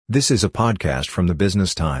This is a podcast from the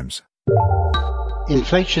Business Times.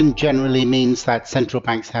 Inflation generally means that central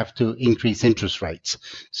banks have to increase interest rates.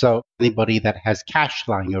 So anybody that has cash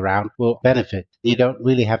lying around will benefit. You don't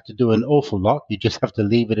really have to do an awful lot. You just have to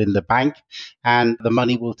leave it in the bank and the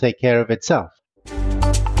money will take care of itself.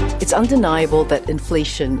 It's undeniable that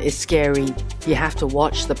inflation is scary. You have to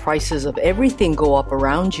watch the prices of everything go up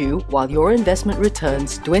around you while your investment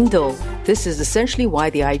returns dwindle. This is essentially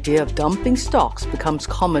why the idea of dumping stocks becomes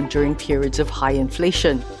common during periods of high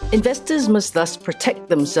inflation. Investors must thus protect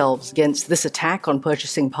themselves against this attack on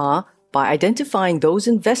purchasing power by identifying those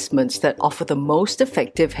investments that offer the most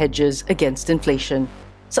effective hedges against inflation.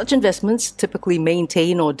 Such investments typically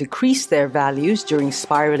maintain or decrease their values during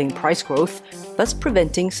spiraling price growth, thus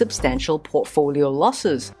preventing substantial portfolio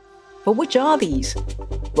losses. But which are these?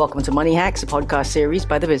 Welcome to Money Hacks, a podcast series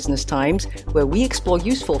by the Business Times, where we explore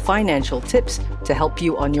useful financial tips to help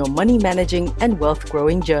you on your money managing and wealth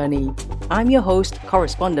growing journey. I'm your host,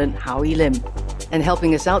 correspondent Howie Lim. And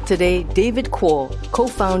helping us out today, David Kuo,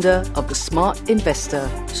 co-founder of The Smart Investor.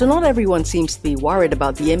 So not everyone seems to be worried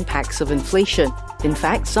about the impacts of inflation. In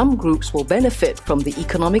fact, some groups will benefit from the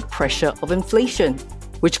economic pressure of inflation.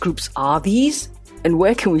 Which groups are these? And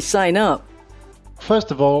where can we sign up?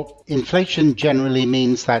 First of all, inflation generally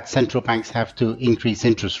means that central banks have to increase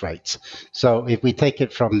interest rates. So if we take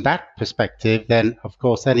it from that perspective, then of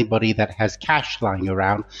course anybody that has cash lying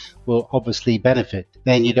around will obviously benefit.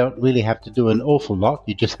 Then you don't really have to do an awful lot.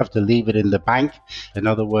 You just have to leave it in the bank. In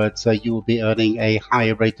other words, you will be earning a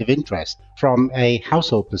higher rate of interest from a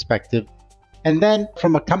household perspective. And then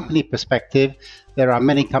from a company perspective, there are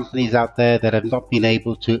many companies out there that have not been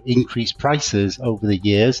able to increase prices over the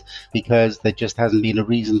years because there just hasn't been a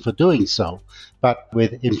reason for doing so. But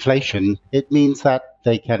with inflation, it means that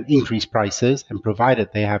they can increase prices, and provided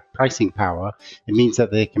they have pricing power, it means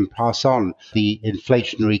that they can pass on the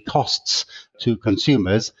inflationary costs to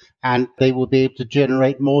consumers and they will be able to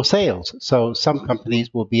generate more sales. So some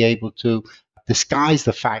companies will be able to disguise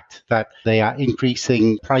the fact that they are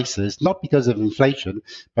increasing prices, not because of inflation,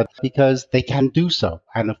 but because they can do so.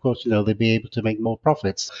 And of course, they'll be able to make more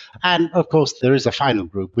profits. And of course, there is a final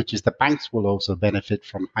group, which is the banks will also benefit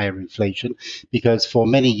from higher inflation, because for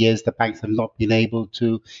many years, the banks have not been able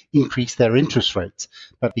to increase their interest rates.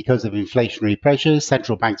 But because of inflationary pressures,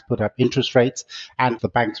 central banks put up interest rates, and the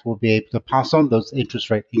banks will be able to pass on those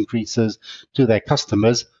interest rate increases to their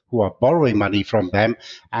customers who are borrowing money from them,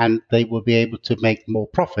 and they will be able to make more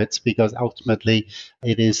profits because ultimately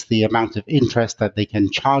it is the amount of interest that they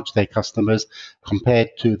can charge their customers compared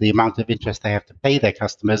to the amount of interest they have to pay their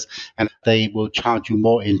customers, and they will charge you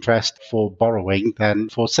more interest for borrowing than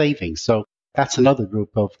for savings. So that's another group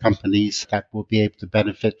of companies that will be able to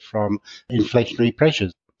benefit from inflationary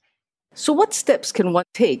pressures. So what steps can one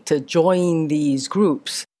take to join these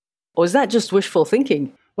groups? Or is that just wishful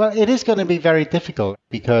thinking? Well, it is going to be very difficult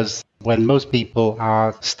because when most people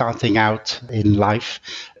are starting out in life,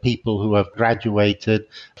 people who have graduated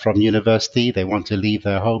from university, they want to leave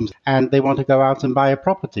their homes and they want to go out and buy a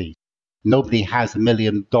property. Nobody has $1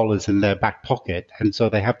 million in their back pocket, and so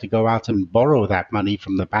they have to go out and borrow that money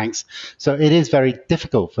from the banks. So it is very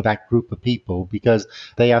difficult for that group of people because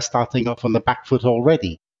they are starting off on the back foot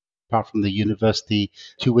already. Apart from the university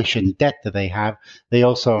tuition debt that they have, they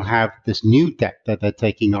also have this new debt that they're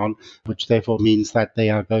taking on, which therefore means that they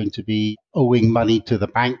are going to be owing money to the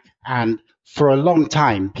bank. And for a long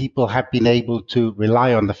time, people have been able to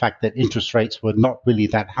rely on the fact that interest rates were not really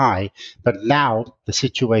that high. But now the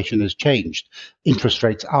situation has changed. Interest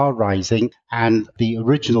rates are rising, and the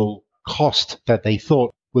original cost that they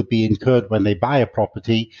thought would be incurred when they buy a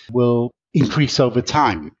property will increase over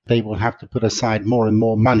time. They will have to put aside more and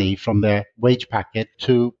more money from their wage packet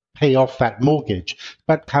to pay off that mortgage.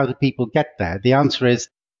 But how do people get there? The answer is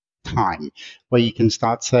time, where you can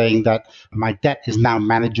start saying that my debt is now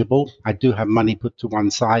manageable. I do have money put to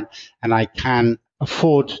one side and I can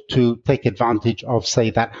afford to take advantage of,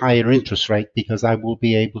 say, that higher interest rate because I will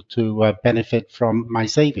be able to benefit from my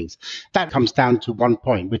savings. That comes down to one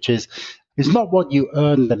point, which is it's not what you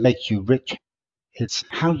earn that makes you rich. It's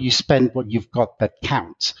how you spend what you've got that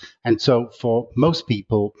counts. And so for most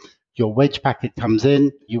people, your wage packet comes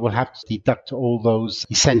in, you will have to deduct all those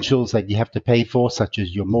essentials that you have to pay for, such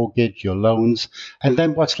as your mortgage, your loans. And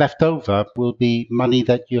then what's left over will be money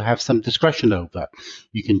that you have some discretion over.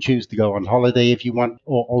 You can choose to go on holiday if you want,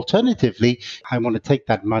 or alternatively, I want to take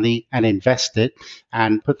that money and invest it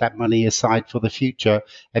and put that money aside for the future.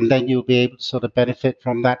 And then you'll be able to sort of benefit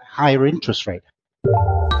from that higher interest rate.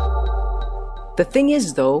 The thing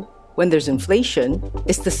is, though, when there's inflation,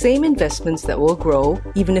 it's the same investments that will grow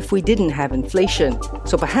even if we didn't have inflation.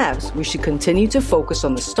 So perhaps we should continue to focus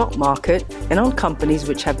on the stock market and on companies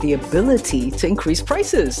which have the ability to increase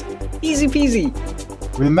prices. Easy peasy.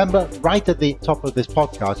 Remember, right at the top of this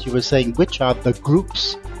podcast, you were saying which are the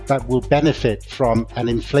groups that will benefit from an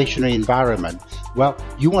inflationary environment. Well,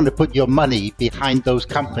 you want to put your money behind those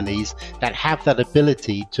companies that have that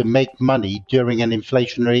ability to make money during an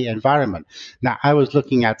inflationary environment. Now, I was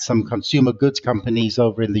looking at some consumer goods companies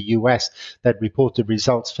over in the US that reported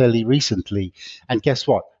results fairly recently. And guess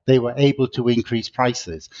what? They were able to increase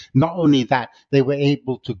prices. Not only that, they were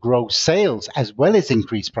able to grow sales as well as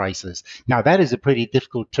increase prices. Now, that is a pretty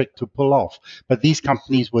difficult trick to pull off, but these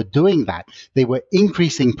companies were doing that. They were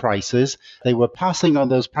increasing prices. They were passing on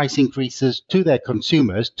those price increases to their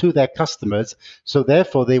consumers, to their customers. So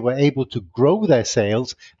therefore, they were able to grow their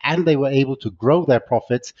sales and they were able to grow their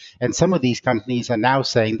profits. And some of these companies are now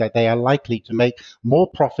saying that they are likely to make more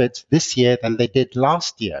profits this year than they did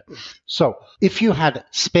last year. So if you had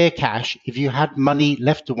spare cash, if you had money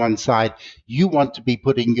left to one side, you want to be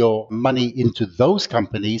putting your money into those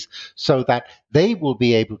companies so that they will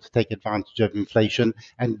be able to take advantage of inflation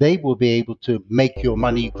and they will be able to make your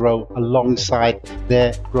money grow alongside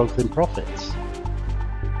their growth in profits.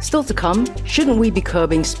 Still to come, shouldn't we be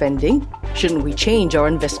curbing spending? Shouldn't we change our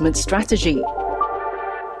investment strategy?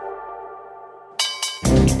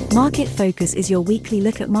 Market Focus is your weekly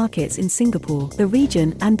look at markets in Singapore, the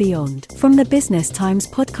region, and beyond. From the Business Times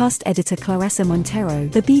podcast editor Clarissa Montero,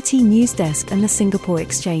 the BT News Desk, and the Singapore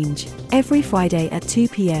Exchange. Every Friday at 2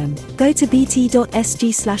 p.m. Go to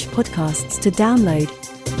bt.sg/podcasts to download.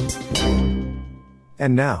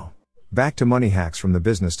 And now, back to Money Hacks from the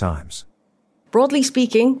Business Times. Broadly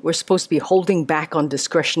speaking, we're supposed to be holding back on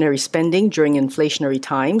discretionary spending during inflationary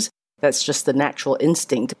times. That's just the natural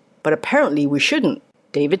instinct. But apparently we shouldn't.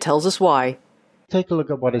 David tells us why. Take a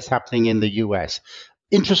look at what is happening in the US.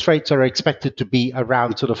 Interest rates are expected to be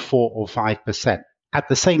around sort of 4 or 5%. At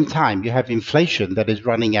the same time, you have inflation that is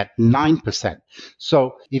running at 9%.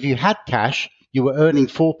 So if you had cash, you were earning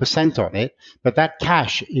 4% on it, but that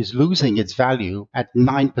cash is losing its value at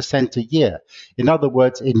 9% a year. In other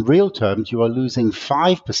words, in real terms, you are losing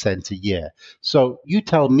 5% a year. So you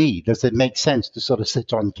tell me, does it make sense to sort of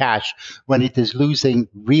sit on cash when it is losing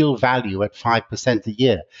real value at 5% a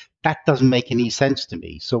year? That doesn't make any sense to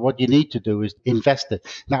me. So what you need to do is invest it.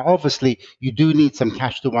 Now, obviously, you do need some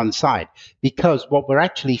cash to one side because what we're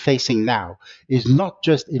actually facing now is not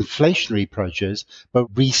just inflationary pressures,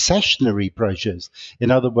 but recessionary pressures.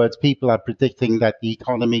 In other words, people are predicting that the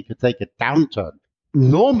economy could take a downturn.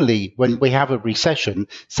 Normally, when we have a recession,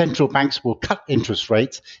 central banks will cut interest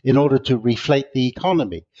rates in order to reflate the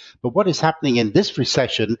economy. But what is happening in this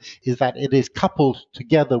recession is that it is coupled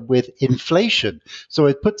together with inflation. So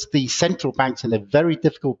it puts the central banks in a very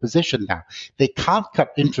difficult position now. They can't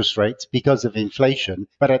cut interest rates because of inflation,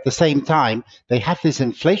 but at the same time, they have this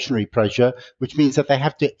inflationary pressure, which means that they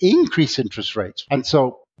have to increase interest rates. And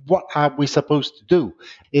so what are we supposed to do?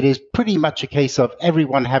 It is pretty much a case of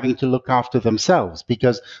everyone having to look after themselves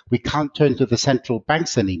because we can't turn to the central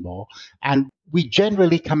banks anymore. And we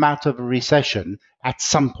generally come out of a recession at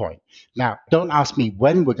some point. Now, don't ask me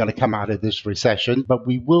when we're going to come out of this recession, but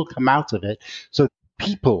we will come out of it. So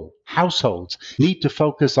people, households need to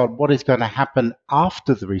focus on what is going to happen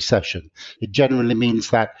after the recession. It generally means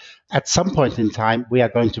that at some point in time, we are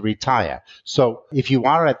going to retire. So if you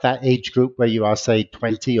are at that age group where you are, say,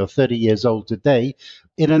 20 or 30 years old today,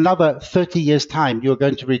 in another 30 years' time, you're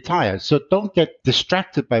going to retire. So don't get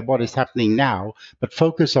distracted by what is happening now, but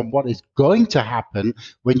focus on what is going to happen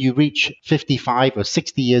when you reach 55 or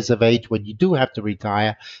 60 years of age, when you do have to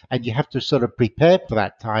retire, and you have to sort of prepare for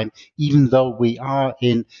that time, even though we are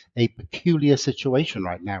in a peculiar situation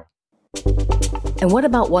right now. And what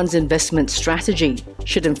about one's investment strategy?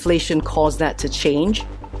 Should inflation cause that to change?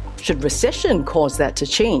 Should recession cause that to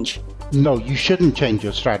change? No, you shouldn't change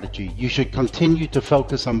your strategy. You should continue to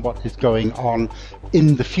focus on what is going on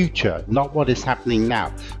in the future, not what is happening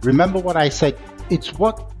now. Remember what I said, it's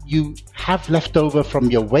what you have left over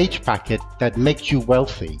from your wage packet that makes you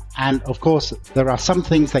wealthy. And of course, there are some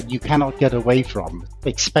things that you cannot get away from,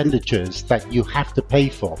 expenditures that you have to pay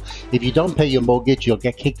for. If you don't pay your mortgage, you'll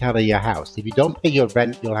get kicked out of your house. If you don't pay your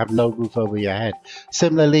rent, you'll have no roof over your head.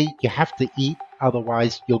 Similarly, you have to eat.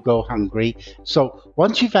 Otherwise, you'll go hungry. So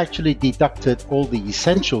once you've actually deducted all the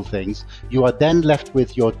essential things, you are then left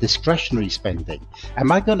with your discretionary spending.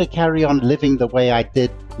 Am I going to carry on living the way I did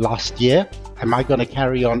last year? am I going to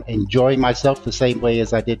carry on enjoying myself the same way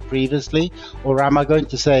as I did previously? Or am I going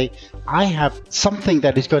to say, I have something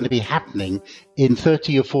that is going to be happening in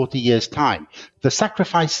 30 or 40 years' time? The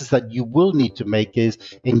sacrifices that you will need to make is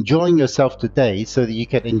enjoying yourself today so that you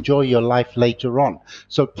can enjoy your life later on.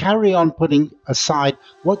 So carry on putting aside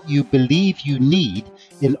what you believe you need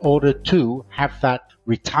in order to have that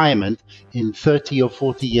retirement in 30 or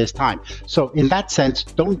 40 years' time. So in that sense,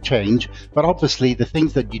 don't change. But obviously, the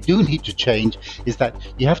things that you do need to change is that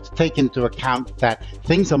you have to take into account that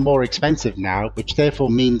things are more expensive now, which therefore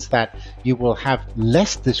means that you will have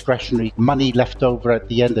less discretionary money left over at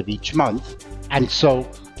the end of each month. And so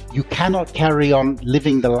you cannot carry on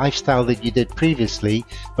living the lifestyle that you did previously,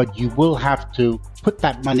 but you will have to put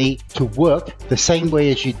that money to work the same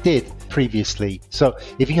way as you did previously. So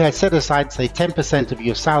if you had set aside, say, 10% of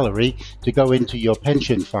your salary to go into your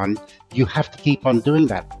pension fund, you have to keep on doing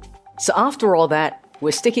that. So after all that,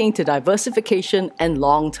 we're sticking to diversification and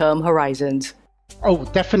long-term horizons. Oh,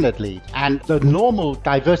 definitely. And the normal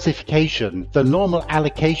diversification, the normal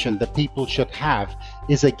allocation that people should have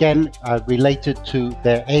is again related to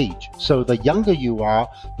their age. So the younger you are,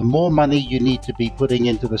 the more money you need to be putting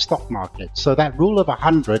into the stock market. So that rule of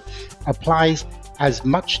 100 applies as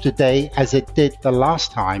much today as it did the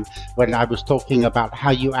last time when I was talking about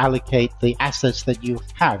how you allocate the assets that you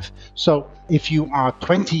have. So if you are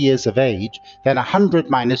 20 years of age, then 100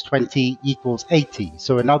 minus 20 equals 80.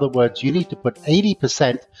 So in other words, you need to put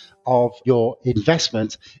 80% of your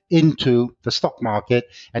investments into the stock market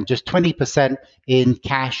and just 20% in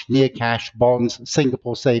cash, near cash, bonds,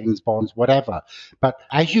 Singapore savings bonds, whatever. But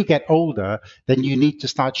as you get older, then you need to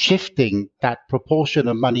start shifting that proportion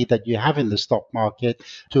of money that you have in the stock market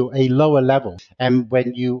to a lower level. And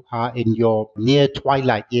when you are in your near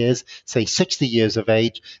twilight years, say 60 years of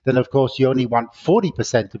age, then of course you only want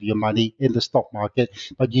 40% of your money in the stock market,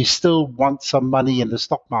 but you still want some money in the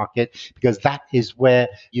stock market because that is where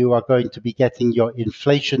you are going to be getting your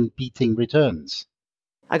inflation-beating returns.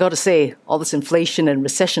 I got to say, all this inflation and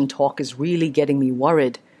recession talk is really getting me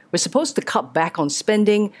worried. We're supposed to cut back on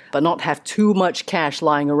spending, but not have too much cash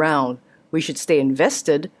lying around. We should stay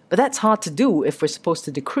invested, but that's hard to do if we're supposed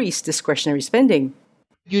to decrease discretionary spending.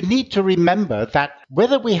 You need to remember that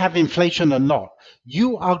whether we have inflation or not,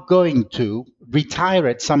 you are going to retire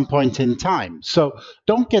at some point in time. So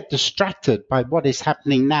don't get distracted by what is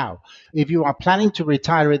happening now. If you are planning to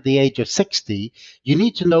retire at the age of 60, you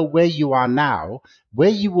need to know where you are now, where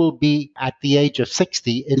you will be at the age of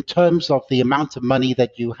 60 in terms of the amount of money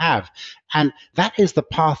that you have. And that is the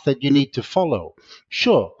path that you need to follow.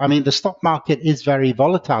 Sure, I mean, the stock market is very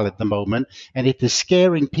volatile at the moment and it is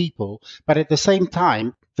scaring people, but at the same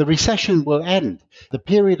time, the recession will end. The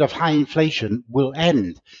period of high inflation will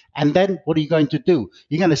end. And then what are you going to do?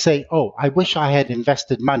 You're going to say, oh, I wish I had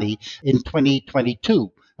invested money in 2022.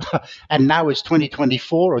 And now it's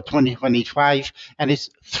 2024 or 2025, and it's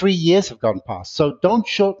 3 years have gone past. So don't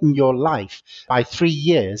shorten your life by 3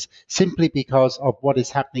 years simply because of what is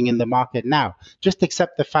happening in the market now. Just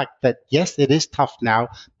accept the fact that, yes, it is tough now,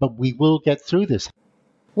 but we will get through this.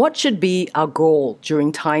 What should be our goal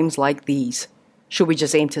during times like these? Should we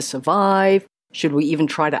just aim to survive? Should we even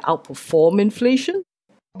try to outperform inflation?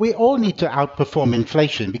 We all need to outperform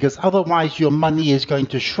inflation because otherwise your money is going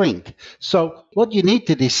to shrink. So what you need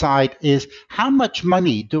to decide is how much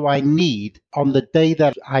money do I need on the day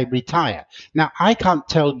that I retire? Now, I can't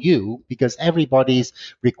tell you because everybody's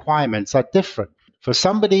requirements are different. For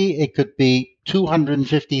somebody, it could be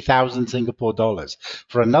 250,000 Singapore dollars.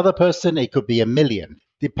 For another person, it could be 1 million.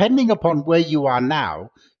 Depending upon where you are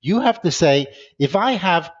now, you have to say, if I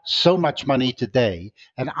have so much money today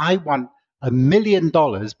and I want $1 million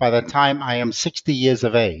by the time I am 60 years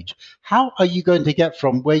of age, how are you going to get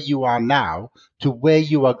from where you are now to where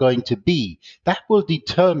you are going to be? That will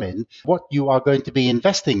determine what you are going to be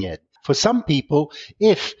investing in. For some people,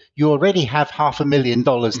 if you already have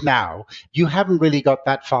 $500,000 now, you haven't really got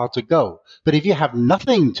that far to go. But if you have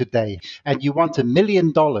nothing today and you want $1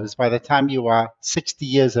 million by the time you are 60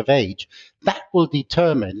 years of age, that will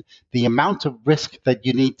determine the amount of risk that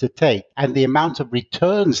you need to take and the amount of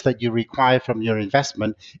returns that you require from your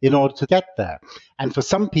investment in order to get there. And for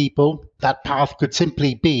some people, that path could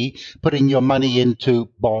simply be putting your money into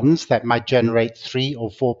bonds that might generate 3 or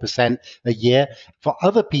 4% a year. For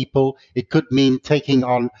other people, it could mean taking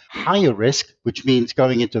on higher risk, which means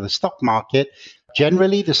going into the stock market.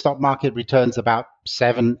 Generally, the stock market returns about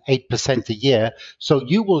 7-8% a year. So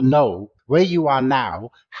you will know where you are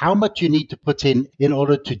now, how much you need to put in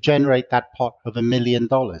order to generate that pot of $1 million.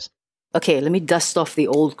 Okay, let me dust off the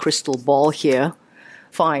old crystal ball here.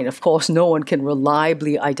 Fine, of course, no one can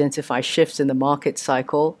reliably identify shifts in the market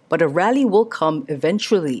cycle, but a rally will come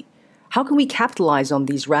eventually. How can we capitalize on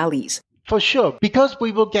these rallies? For sure, because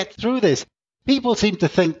we will get through this. People seem to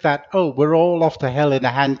think that, we're all off to hell in a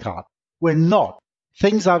handcart. We're not.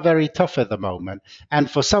 Things are very tough at the moment. And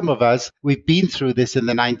for some of us, we've been through this in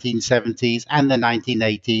the 1970s and the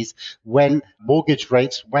 1980s when mortgage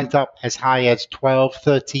rates went up as high as 12,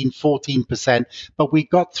 13, 14%. But we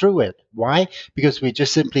got through it. Why? Because we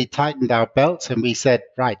just simply tightened our belts and we said,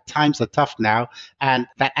 right, times are tough now. And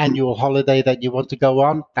that annual holiday that you want to go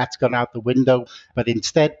on, that's gone out the window. But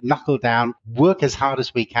instead, knuckle down, work as hard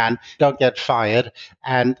as we can, don't get fired,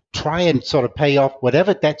 and try and sort of pay off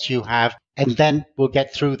whatever debts you have. And then we'll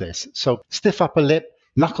get through this. So stiff upper lip,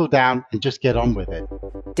 knuckle down, and just get on with it.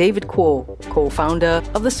 David Kuo, co-founder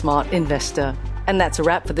of The Smart Investor. And that's a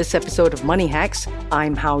wrap for this episode of Money Hacks.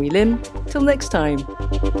 I'm Howie Lim. Till next time.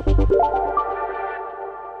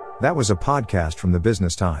 That was a podcast from the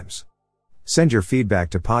Business Times. Send your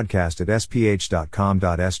feedback to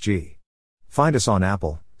podcast@sph.com.sg. Find us on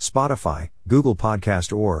Apple, Spotify, Google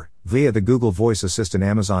Podcast, or via the Google Voice Assistant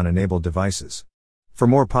Amazon-enabled devices. For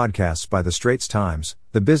more podcasts by The Straits Times,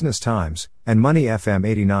 The Business Times, and Money FM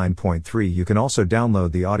 89.3, you can also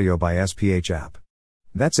download the Audio by SPH app.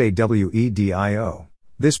 That's AWEDIO.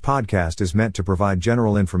 This podcast is meant to provide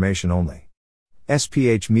general information only.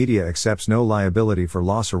 SPH Media accepts no liability for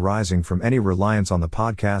loss arising from any reliance on the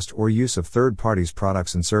podcast or use of third parties'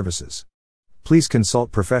 products and services. Please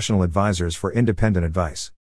consult professional advisors for independent advice.